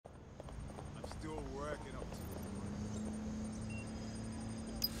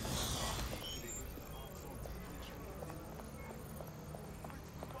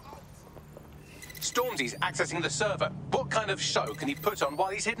Stormzy's accessing the server. What kind of show can he put on while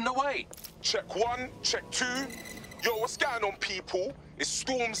he's hidden away? Check one, check two. Yo, what's going on, people? It's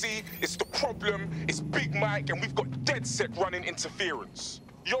Stormzy, it's The Problem, it's Big Mike, and we've got DedSec running interference.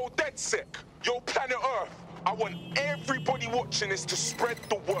 Yo, DedSec, yo, Planet Earth, I want everybody watching this to spread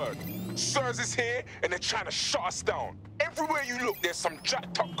the word. Sirs is here, and they're trying to shut us down. Everywhere you look, there's some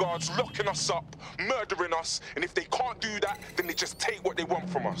jacked up guards locking us up, murdering us, and if they can't do that, then they just take what they want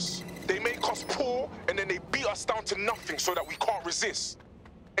from us. They make us poor, and then they beat us down to nothing so that we can't resist.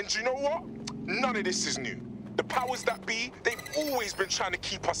 And do you know what? None of this is new. The powers that be, they've always been trying to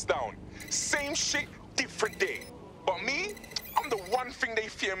keep us down. Same shit, different day. But me, I'm the one thing they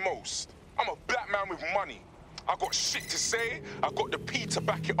fear most. I'm a black man with money. I got shit to say, I got the P to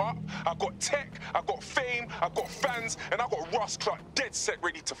back it up, I got tech, I got fame, I got fans, and I got Ross Clark DedSec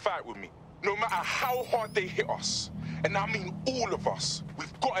ready to fight with me. No matter how hard they hit us, and I mean all of us,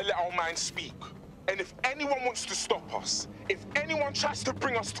 we've got to let our minds speak. And if anyone wants to stop us, if anyone tries to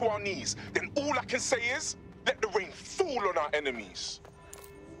bring us to our knees, then all I can say is, let the rain fall on our enemies.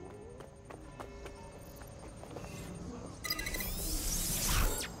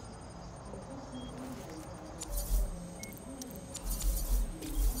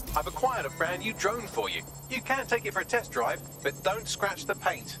 I've acquired a brand new drone for you. You can take it for a test drive, but don't scratch the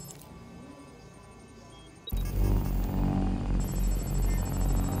paint.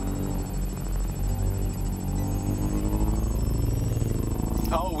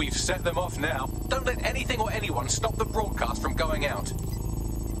 Oh, we've set them off now. Don't let anything or anyone stop the broadcast from going out.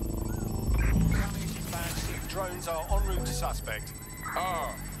 Drones are en route to suspect.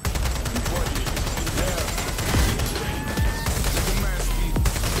 Ah.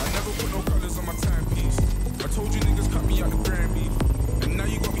 I never put no colours on my timepiece. I told you niggas cut me out the grand beef. And now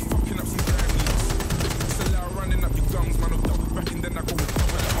you got me fucking up some Grammys. It's a loud running up your gums, man. I'll double back and then I go and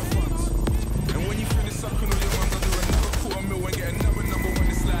double at my funds. And when you finish sucking all your ones, I'll do another $250,000 and get another number when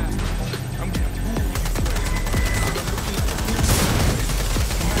it's like I'm getting booed. So I'm looking like a bitch.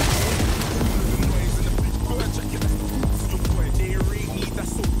 The noise and the big bird jacket, that's the roots of your boy. They rate me,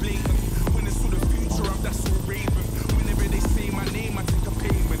 that's so blatant. When it's to the future, that's so raven. Whenever they say my name, I take a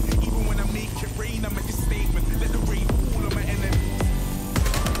payment. Even when I make it rain, I make a statement. Let the rain fall on my enemies.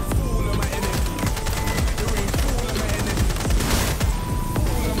 Fall on my enemies. Let the rain fall on my enemies.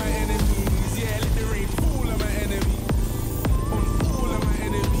 Fall on my enemies. Yeah, let the rain fall on my enemies. On all of my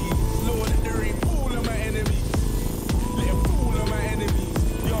enemies. Lord, let the rain fall on my enemies. Let it fall on my enemies.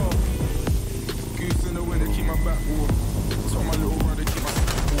 Yo. Goose in the winter, keep my back warm. Told my little brother, keep my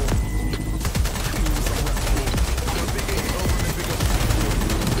back warm.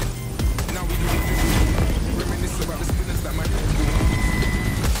 Now we do it. Reminisce about the spinners that my head do.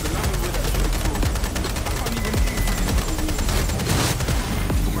 The line with that shit bro. I can't even think for these little walls.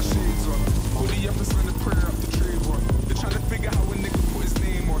 Put my shades on. Hoodie up and send a prayer up the trade one. They're trying to figure how a nigga put his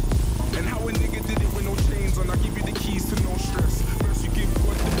name on. And how a nigga did it with no chains on. I give you the keys to no stress. First you give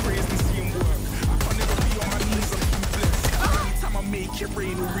God the praise and see him work. I can't never be on my knees, I'm too blessed. Every time I make it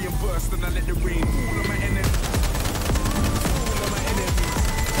rain or reimburse, then I let the rain fall on my enemies.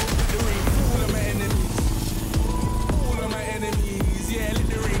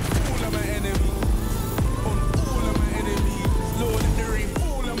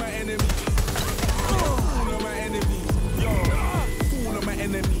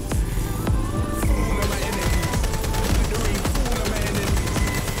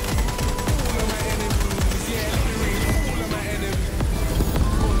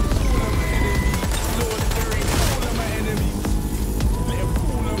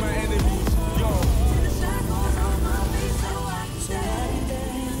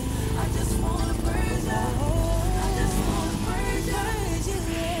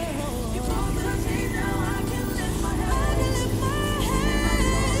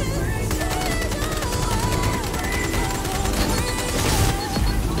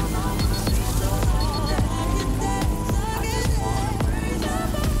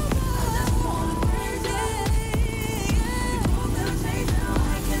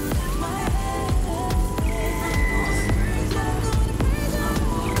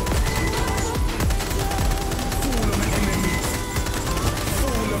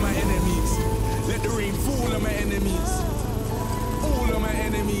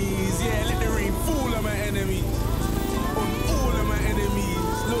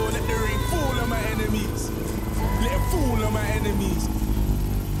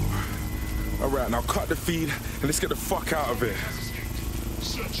 Alright, now cut the feed and let's get the fuck out of here.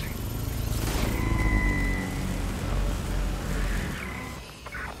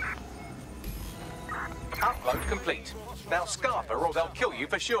 Upload complete. complete. Now scarper or they'll kill you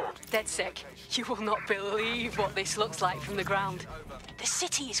for sure. DedSec, you will not believe what this looks like from the ground. The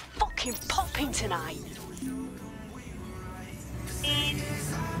city is fucking popping tonight.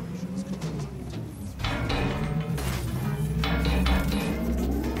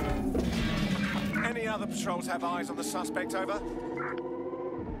 Any other patrols have eyes on the suspect, over?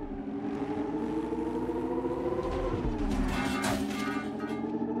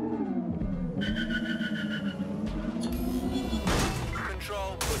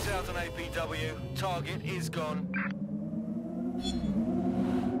 Control, put out an APW. Target is gone.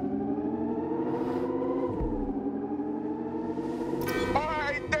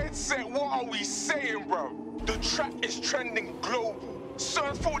 Alright, DedSec, what are we saying, bro? The track is trending global.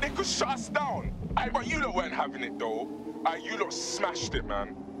 Certain thought they could shut us down. Aye, but you lot weren't having it, though. Aye, you lot smashed it,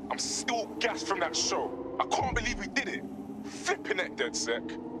 man. I'm still gassed from that show. I can't believe we did it. Flipping it,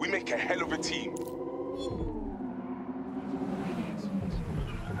 DedSec. We make a hell of a team.